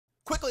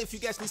Quickly, if you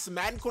guys need some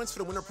Madden coins for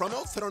the winter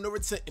promos, head on over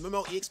to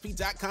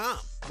MMOEXP.com.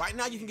 Right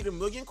now, you can get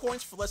 1,000,000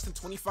 coins for less than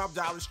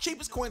 $25.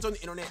 Cheapest coins on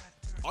the internet.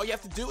 All you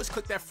have to do is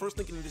click that first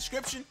link in the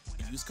description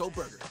and use code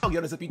BURGER. Yo,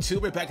 what's up,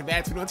 YouTube? We're back at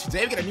Madden 21.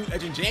 Today, we got a new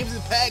EDGERRIN James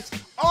in packs.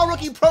 All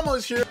rookie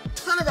promos here. A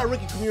ton of our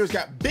rookie premieres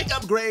got big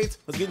upgrades.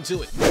 Let's get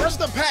into it. First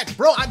up, packs.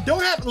 Bro, I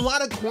don't have a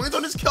lot of coins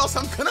on this kill,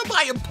 so I'm gonna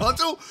buy a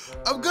bundle.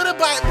 I'm gonna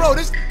buy it. Bro,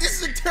 this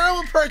is a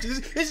terrible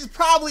purchase. This is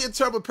probably a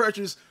terrible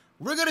purchase.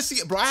 We're gonna see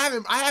it, bro. I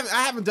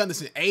haven't done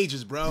this in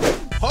ages, bro.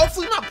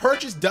 Hopefully my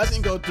purchase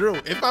doesn't go through.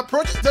 If my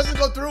purchase doesn't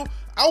go through,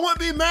 I wouldn't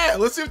be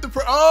mad. Let's see if the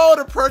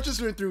purchase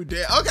went through.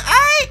 Damn. Okay, all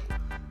right.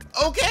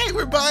 Okay,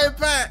 we're buying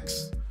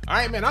packs. All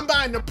right, man. I'm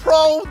buying the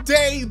Pro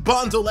Day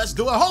bundle. Let's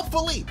do it.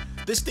 Hopefully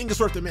this thing is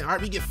worth it, man. All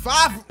right, we get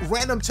 5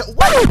 random.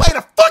 Wait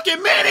a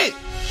fucking minute.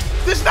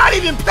 This is not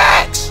even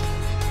packs.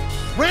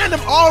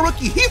 Random all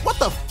rookie heat. What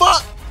the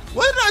fuck?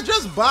 What did I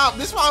just buy?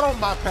 This is why I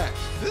don't buy packs.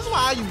 This is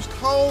why I use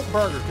Cold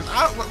Burger, because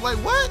I don't, like,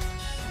 what?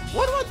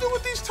 What do I do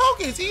with these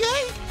tokens,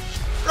 EA?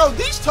 Bro,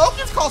 these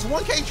tokens cost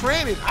 1K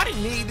training. I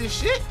didn't need this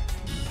shit.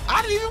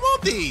 I didn't even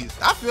want these.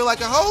 I feel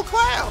like a whole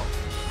clown.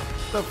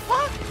 The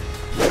fuck?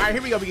 All right,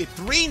 here we go. We get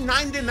 3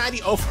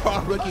 90-90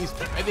 overall rookies,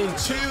 and then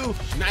 2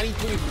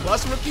 93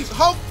 plus rookies.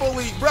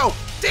 Hopefully, bro.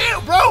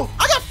 Damn, bro.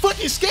 I got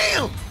fucking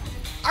scammed.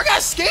 I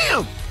got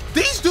scammed.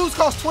 These dudes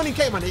cost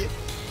 20K, my nigga.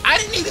 I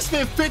didn't need to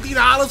spend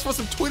 $50 for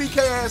some 20K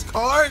ass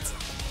cards.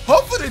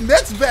 Hopefully the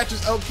next batch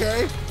is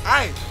okay. All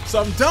right, so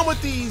I'm done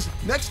with these.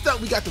 Next up,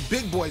 we got the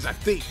big boys, I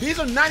think. These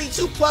are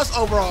 92 plus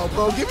overall,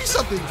 bro. Give me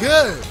something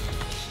good.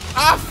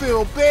 I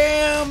feel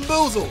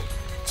bamboozled.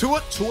 Tua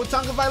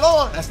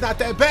Tagovailoa. That's not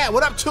that bad.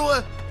 What up,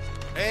 Tua?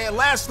 And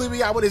lastly, we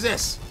got, what is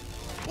this?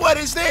 What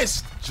is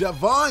this?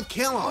 Javon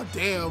Kinlaw. Oh,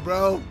 damn,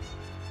 bro.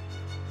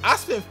 I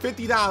spent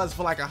 $50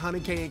 for like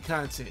 100K in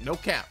content. No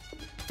cap.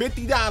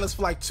 $50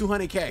 for like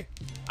 200K.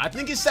 I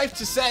think it's safe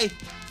to say,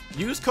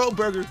 use code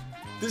BURGER.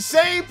 The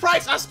same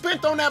price I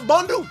spent on that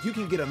bundle, you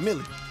can get $1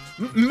 million.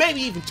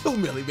 Maybe even $2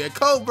 million, man.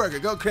 Code BURGER,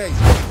 go crazy.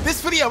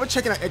 This video, we're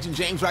checking out EDGERRIN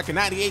James rocking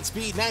 98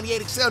 speed,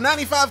 98 excel,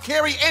 95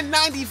 carry, and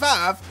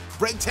 95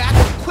 break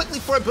tackle. Quickly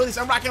for abilities,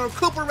 I'm rocking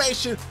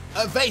recuperation,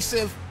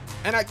 evasive,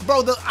 and I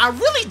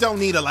really don't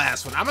need a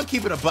last one. I'm gonna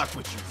keep it a buck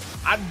with you.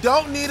 I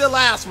don't need a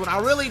last one. I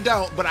really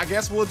don't, but I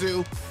guess we'll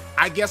do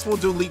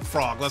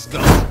leapfrog. Let's go.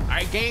 All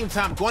right, game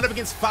time. Going up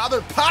against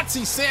Father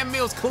Potsy, Sam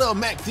Mills, Khalil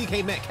Mack,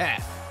 DK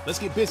Metcalf. Let's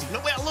get busy. No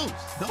way I lose.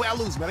 No way I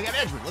lose, man. I got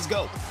EDGERRIN. Let's go.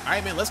 All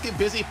right, man. Let's get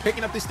busy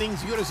picking up these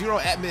things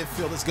 0-0 at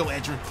midfield. Let's go,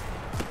 EDGERRIN.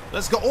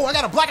 Let's go. Oh, I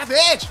got to block out the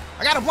edge.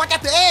 I got to block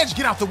out the edge.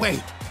 Get out the way.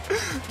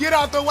 Get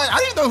out the way. I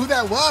didn't know who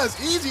that was.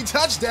 Easy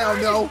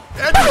touchdown, though.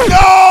 EDGERRIN.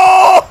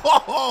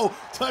 No!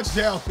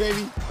 Touchdown,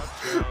 baby.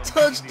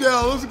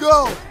 Touchdown. Let's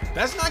go.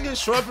 That's not going to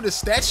show up in the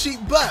stat sheet,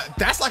 but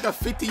that's like a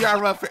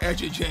 50-yard run for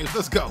EDGERRIN James.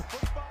 Let's go.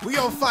 We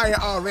on fire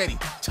already.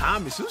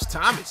 Thomas. Who's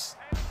Thomas?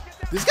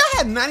 This guy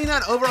had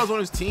 99 overalls on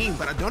his team,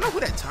 but I don't know who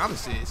that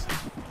Thomas is.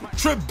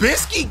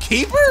 Trubisky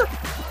keeper?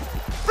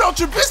 Bro,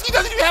 Trubisky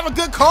doesn't even have a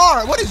good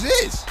card. What is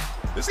this?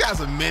 This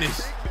guy's a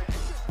menace.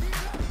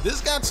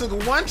 This guy took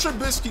one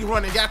Trubisky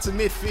run and got to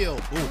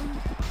midfield. Ooh.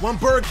 One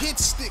Berg hit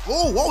stick.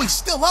 Oh, whoa, he's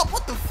still up.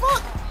 What the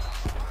fuck?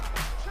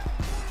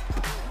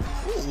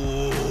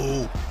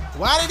 Ooh.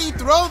 Why did he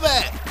throw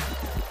that?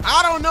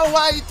 I don't know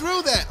why he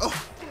threw that.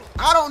 Oh,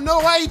 I don't know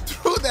why he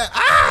threw that.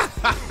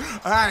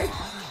 Ah! All right,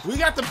 we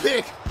got the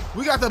pick.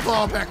 We got the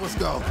ball back. Let's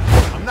go.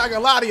 I'm not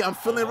gonna lie to you. I'm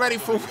feeling ready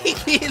for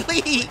weekend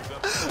league.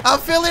 I'm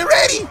feeling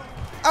ready.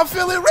 I'm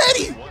feeling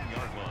ready.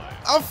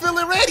 I'm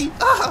feeling ready.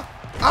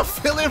 I'm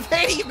feeling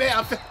ready,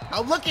 man.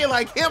 I'm looking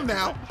like him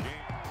now.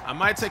 I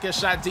might take a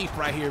shot deep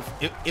right here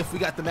if we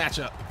got the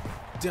matchup.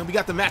 Damn, we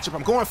got the matchup.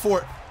 I'm going for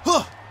it.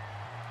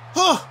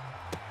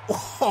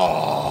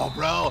 Oh,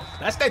 bro.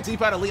 That's that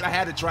deep out elite. I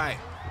had to try it.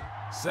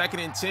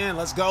 2nd and 10.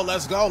 Let's go.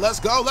 Let's go. Let's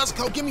go. Let's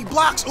go. Give me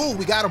blocks. Ooh,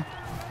 we got him.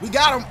 We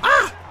got him.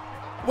 Ah!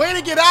 Way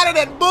to get out of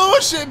that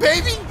bullshit,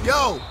 baby.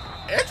 Yo,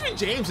 EDGERRIN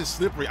James is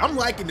slippery. I'm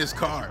liking this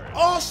card.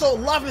 Also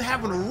loving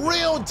having a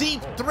real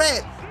deep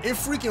threat in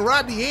freaking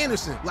Robbie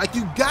Anderson. Like,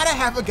 you gotta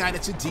have a guy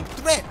that's a deep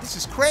threat. This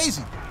is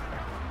crazy.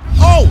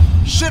 Oh,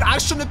 shit, I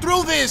shouldn't have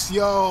threw this.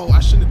 Yo, I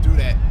shouldn't have threw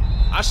that.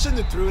 I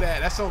shouldn't have threw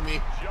that. That's on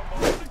me.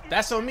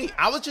 That's on me.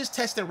 I was just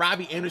testing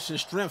Robbie Anderson's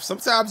strength.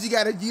 Sometimes you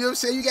gotta, you know what I'm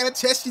saying? You gotta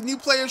test your new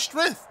player's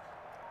strength.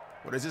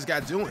 What is this guy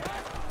doing?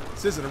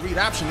 This isn't a read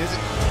option, is it?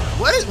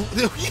 What is?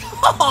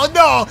 Oh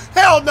no!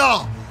 Hell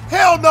no!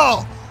 Hell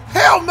no!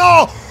 Hell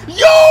no!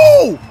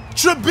 Yo!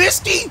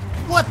 Trubisky?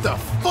 What the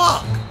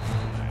fuck?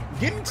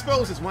 Getting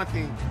exposed is one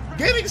thing.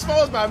 Getting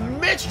exposed by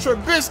Mitch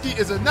Trubisky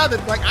is another.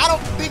 Like, I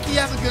don't think he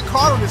has a good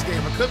card on this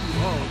game. I could be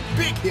wrong.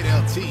 Big hit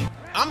LT.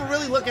 I'm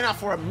really looking out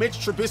for a Mitch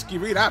Trubisky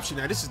read option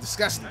now. This is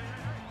disgusting.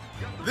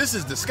 This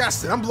is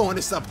disgusting. I'm blowing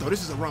this up though.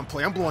 This is a run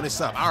play. I'm blowing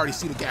this up. I already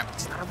see the gap.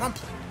 It's not a run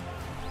play.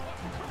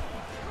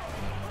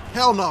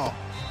 Hell no.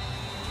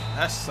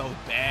 That's so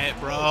bad,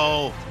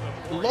 bro.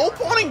 Low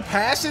pointing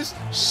passes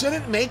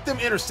shouldn't make them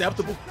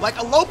interceptable. Like,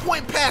 a low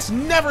point pass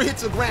never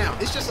hits the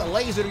ground. It's just a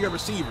laser to your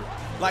receiver.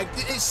 Like,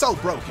 it's so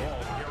broken.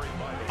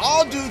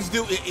 all dudes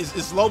do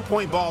is low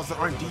point balls that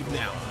aren't deep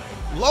now.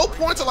 Low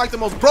points are like the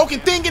most broken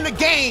thing in the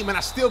game, and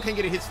I still can't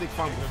get a hit stick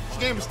fumble. This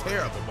game is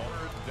terrible.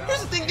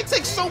 Here's the thing, it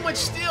takes so much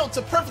skill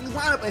to perfectly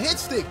line up a hit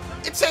stick.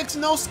 It takes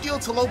no skill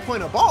to low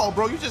point a ball,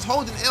 bro. You're just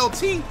holding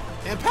LT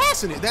and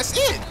passing it. That's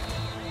it.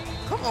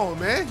 Come on,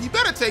 man. He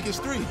better take his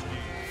 3.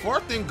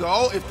 4th and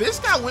goal. If this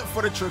guy went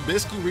for the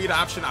Trubisky read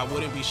option, I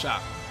wouldn't be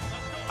shocked.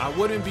 I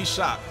wouldn't be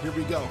shocked. Here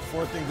we go.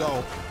 4th and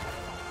goal.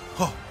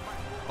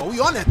 Oh, we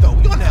on that, though.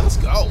 We on that. Let's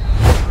go.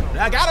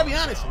 Now, I got to be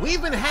honest.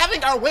 We've been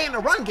having our way in the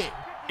run game.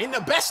 In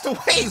the best of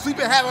ways, we've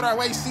been having our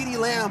way. CeeDee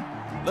Lamb.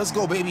 Let's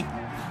go, baby.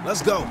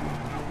 Let's go.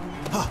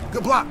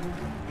 Good block.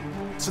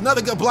 It's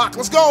another good block.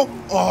 Let's go.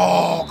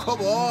 Oh,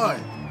 come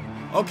on.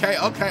 Okay.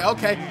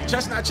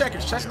 Chestnut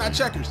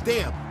checkers.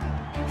 Damn.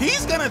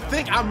 He's going to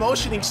think I'm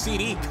motioning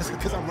CD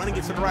because I'm running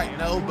it to the right.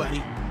 No,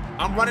 buddy.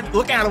 I'm running.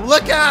 Look at him.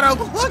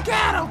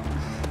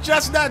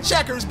 Chestnut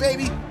checkers,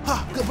 baby.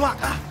 Good block.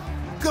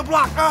 Good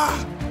block.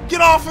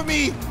 Get off of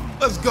me.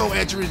 Let's go,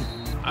 EDGERRIN.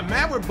 I'm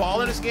mad we're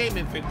balling this game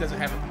and Vic doesn't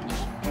have a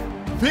completion.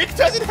 Vic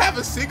doesn't have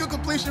a single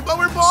completion, but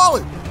we're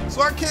balling.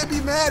 So I can't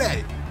be mad at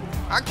it.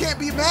 Oh, I can't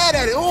be mad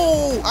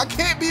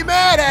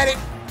at it.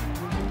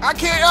 I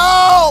can't.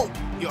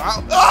 Yo,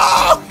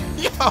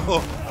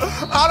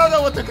 I don't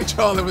know what the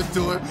controller was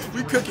doing.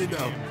 We cooking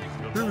though.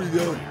 Here we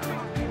go.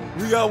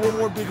 We got one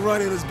more big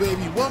run in us,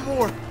 baby. One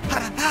more.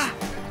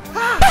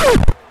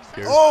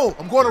 Oh,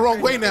 I'm going the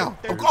wrong way now.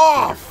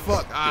 Oh,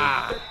 fuck.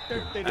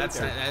 That's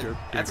all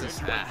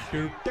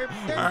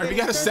right, we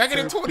got a 2nd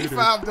and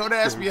 25. Don't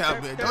ask me how,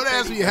 man. Don't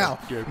ask me how.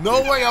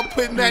 No way I'm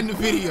putting that in the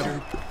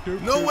video.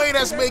 No way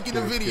that's making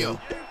the video.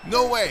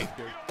 No way.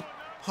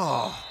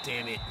 Oh,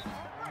 damn it.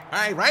 All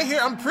right, right here,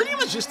 I'm pretty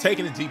much just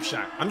taking a deep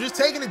shot.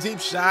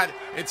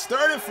 It's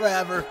 3rd and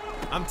forever.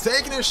 I'm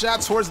taking a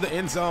shot towards the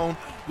end zone.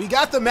 We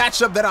got the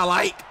matchup that I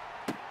like.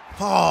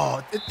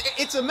 Oh,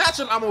 it's a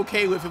matchup I'm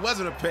okay with. If it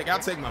wasn't a pick, I'll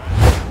take my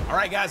pick. All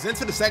right, guys,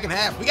 into the 2nd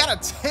half. We got a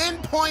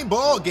 10-point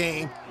ball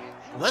game.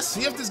 Let's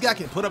see if this guy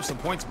can put up some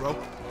points, bro.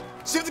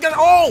 See if the guy,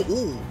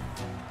 ooh.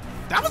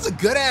 That was a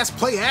good-ass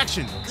play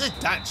action. Good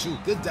dot, too.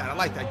 Good dot. I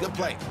like that. Good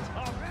play.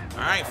 All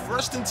right,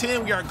 1st and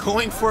 10. We are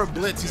going for a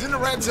blitz. He's in the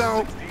red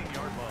zone.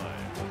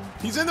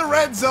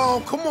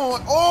 Come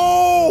on.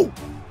 Oh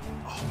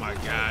my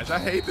gosh. I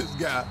hate this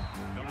guy.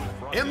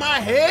 In my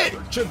head,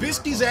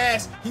 Trubisky's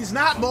ass, he's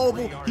not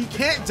mobile, he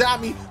can't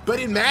dot me, but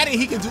in Madden,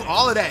 he can do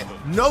all of that.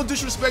 No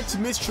disrespect to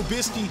Mitch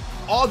Trubisky,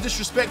 all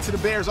disrespect to the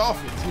Bears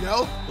offense, you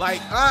know?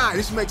 Like,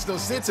 this makes no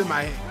sense in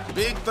my head.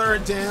 Big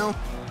 3rd down,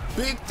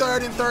 big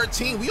 3rd and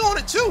 13. We on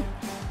it too.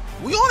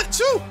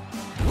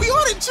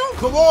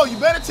 Come on, you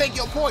better take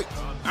your points.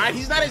 All right,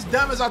 he's not as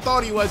dumb as I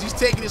thought he was. He's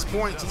taking his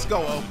points. Let's go,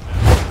 O.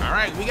 All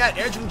right, we got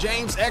EDGERRIN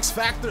James,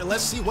 Xfactor.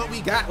 Let's see what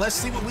we got. Let's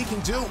see what we can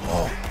do.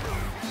 Oh.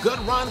 Good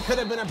run, could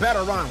have been a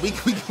better run. We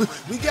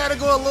got to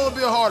go a little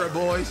bit harder,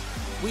 boys.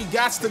 We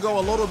got to go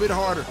a little bit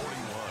harder.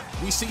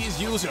 We see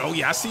his user. Oh,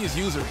 yeah, I see his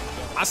user.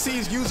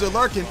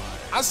 Lurking.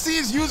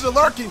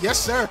 Yes,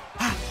 sir.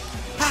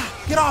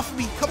 Get off of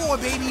me. Come on,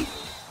 baby.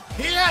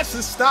 He has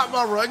to stop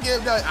my run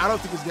game. No, I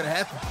don't think it's going to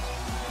happen.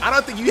 I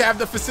don't think you have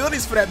the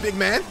facilities for that, big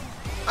man.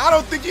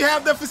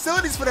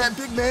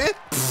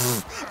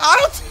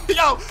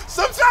 Yo,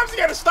 sometimes you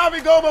got to stop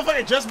and go,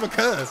 motherfucker, just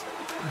because.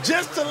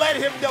 Just to let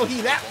him know he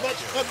that much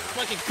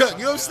fucking cook.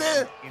 You know what I'm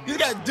saying? You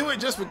gotta do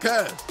it just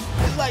because.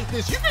 It's like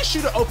this. You can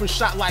shoot an open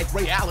shot like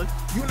Ray Allen.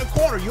 You in the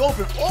corner, you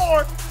open,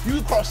 or you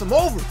can cross him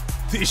over.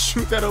 Then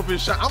shoot that open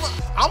shot. I'm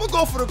gonna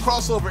go for the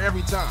crossover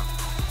every time.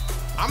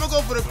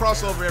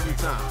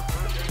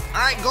 All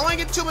right, going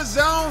into a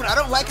zone. I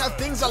don't like how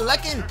things are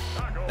looking.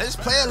 Let's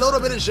play a little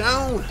bit of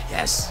zone.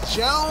 Yes,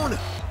 zone.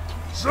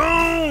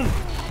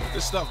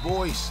 Good stuff,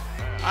 boys.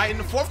 All right, in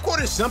the 4th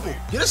quarter is simple.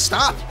 Get a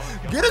stop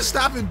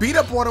and beat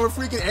up on him with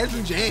freaking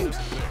EDGERRIN James.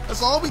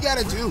 That's all we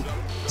gotta do.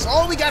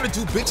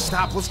 Big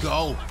stop, let's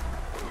go.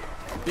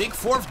 Big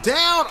 4th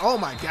down. Oh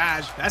my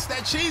gosh, that's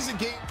that cheese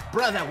again.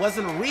 Bruh, that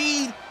wasn't a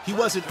read. He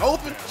wasn't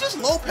open. Just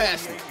low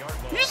passed it.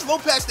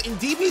 And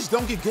DBs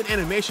don't get good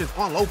animations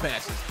on low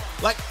passes.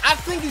 Like, I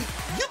think you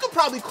could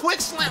probably quick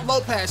slant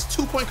low pass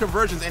 2-point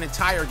conversions an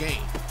entire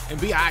game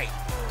and be all right.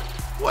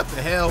 What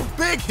the hell?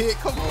 Big hit.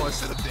 Come on,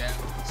 sit him down.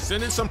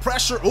 Sending some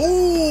pressure.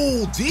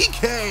 Ooh,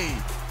 DK.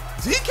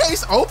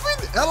 DK's open?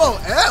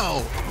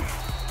 LOL.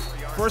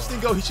 1st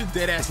and go, he should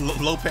dead ass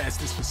low pass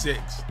this for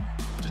 6.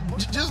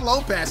 Just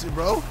low pass it,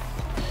 bro.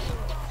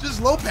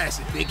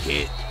 Big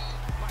hit.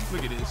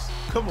 Look at this.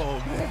 Come on,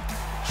 man.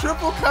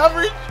 Triple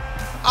coverage?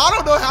 I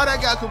don't know how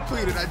that got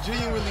completed. I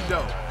genuinely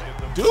don't.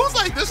 Dudes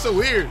like this are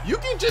weird. You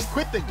can just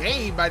quit the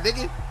game, my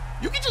nigga.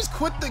 You can just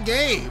quit the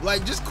game.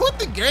 Like, just quit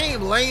the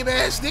game, lame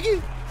ass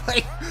nigga.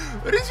 Like,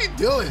 what is he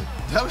doing?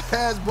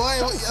 Dumbass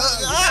boy.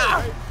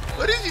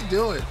 What is he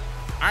doing?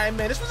 All right,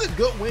 man, this was a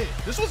good win.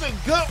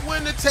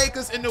 To take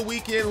us in the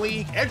weekend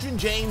league. EDGERRIN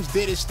James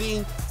did his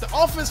thing. The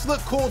offense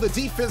looked cool. The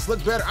defense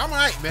looked better. I'm all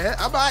right, man.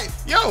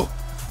 Yo,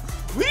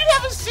 we didn't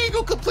have a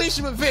single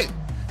completion with Vic.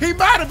 He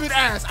might have been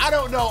ass. I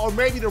don't know. Or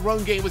maybe the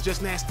run game was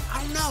just nasty. I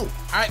I don't know.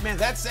 All right, man,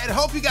 that said,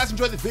 hope you guys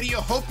enjoyed the video.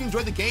 Hope you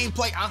enjoyed the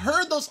gameplay. I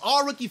heard those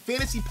all-rookie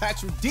fantasy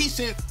packs were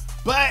decent,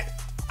 but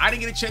I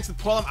didn't get a chance to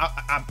pull them.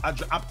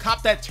 I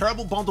copped that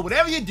terrible bundle.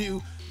 Whatever you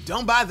do,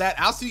 don't buy that.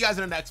 I'll see you guys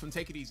in the next one.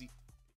 Take it easy.